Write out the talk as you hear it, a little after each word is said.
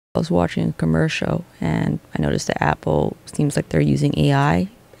I was watching a commercial and I noticed that Apple seems like they're using AI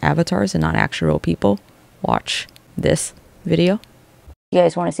avatars and not actual people. Watch this video. You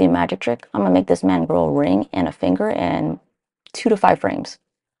guys want to see a magic trick? I'm gonna make this man grow a ring and a finger in 2 to 5 frames.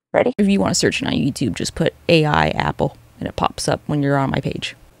 Ready? If you want to search it on YouTube, just put AI Apple and it pops up when you're on my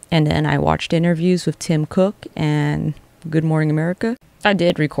page. And then I watched interviews with Tim Cook and Good Morning America. I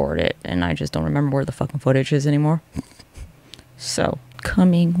did record it and I just don't remember where the fucking footage is anymore. So,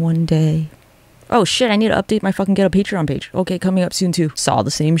 coming one day. Oh shit, I need to update my fucking Get a Patreon page. Okay, coming up soon too. Saw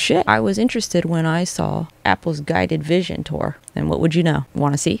the same shit. I was interested when I saw Apple's guided vision tour. And what would you know?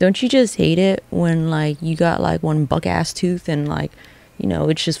 Want to see? Don't you just hate it when like you got like one buck ass tooth and like, you know,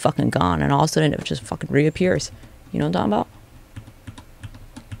 it's just fucking gone and all of a sudden it just fucking reappears. You know what I'm talking about?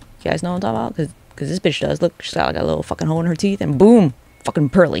 You guys know what I'm talking about? Because this bitch does. Look, she's got like a little fucking hole in her teeth and boom! Fucking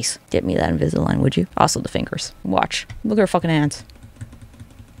pearlies. Get me that Invisalign, would you? Also the fingers. Watch. Look at her fucking hands.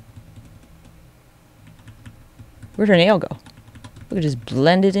 Where'd her nail go? Look, it just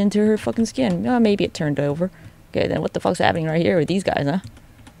blended into her fucking skin. Oh, maybe it turned over. Okay, then what the fuck's happening right here with these guys, huh?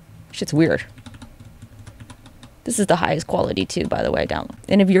 Shit's weird. This is the highest quality too, by the way, down.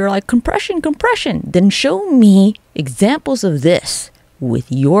 And if you're like, compression, then show me examples of this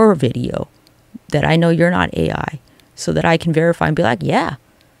with your video that I know you're not AI. So that I can verify and be like, yeah,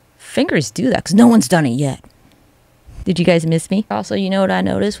 fingers do that because no one's done it yet. Did you guys miss me? Also, you know what I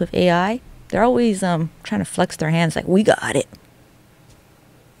noticed with AI? They're always trying to flex their hands like, we got it.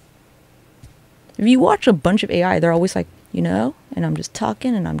 If you watch a bunch of AI, they're always like, you know, and I'm just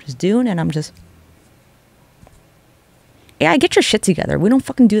talking and I'm just doing and I'm just... AI, get your shit together. We don't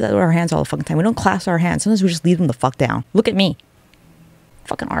fucking do that with our hands all the fucking time. We don't clasp our hands. Sometimes we just leave them the fuck down. Look at me.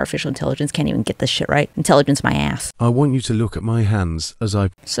 Fucking artificial intelligence can't even get this shit right. Intelligence my ass. I want you to look at my hands as I...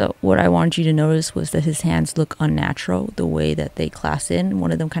 So what I wanted you to notice was that his hands look unnatural, the way that they clasp in.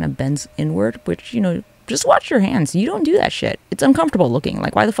 One of them kind of bends inward, which, you know, just watch your hands. You don't do that shit. It's uncomfortable looking.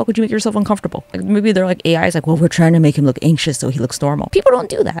 Like, why the fuck would you make yourself uncomfortable? Like, maybe they're like, AI's like, well, we're trying to make him look anxious so he looks normal. People don't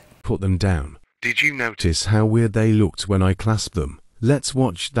do that. Put them down. Did you notice how weird they looked when I clasped them? Let's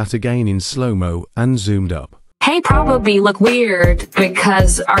watch that again in slow-mo and zoomed up. Hey, probably look weird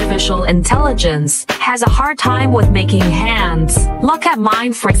because artificial intelligence has a hard time with making hands. Look at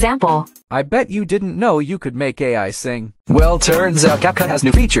mine, for example. I bet you didn't know you could make AI sing. Well, turns out CapCut has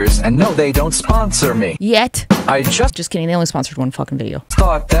new features, and no, they don't sponsor me. Yet. I just kidding, they only sponsored one fucking video.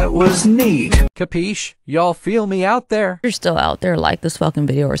 thought that was neat. Capiche? Y'all feel me out there? You're still out there, like this fucking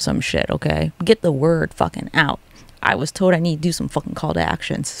video or some shit, okay? Get the word fucking out. I was told I need to do some fucking call to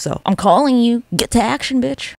actions, so I'm calling you. Get to action, bitch.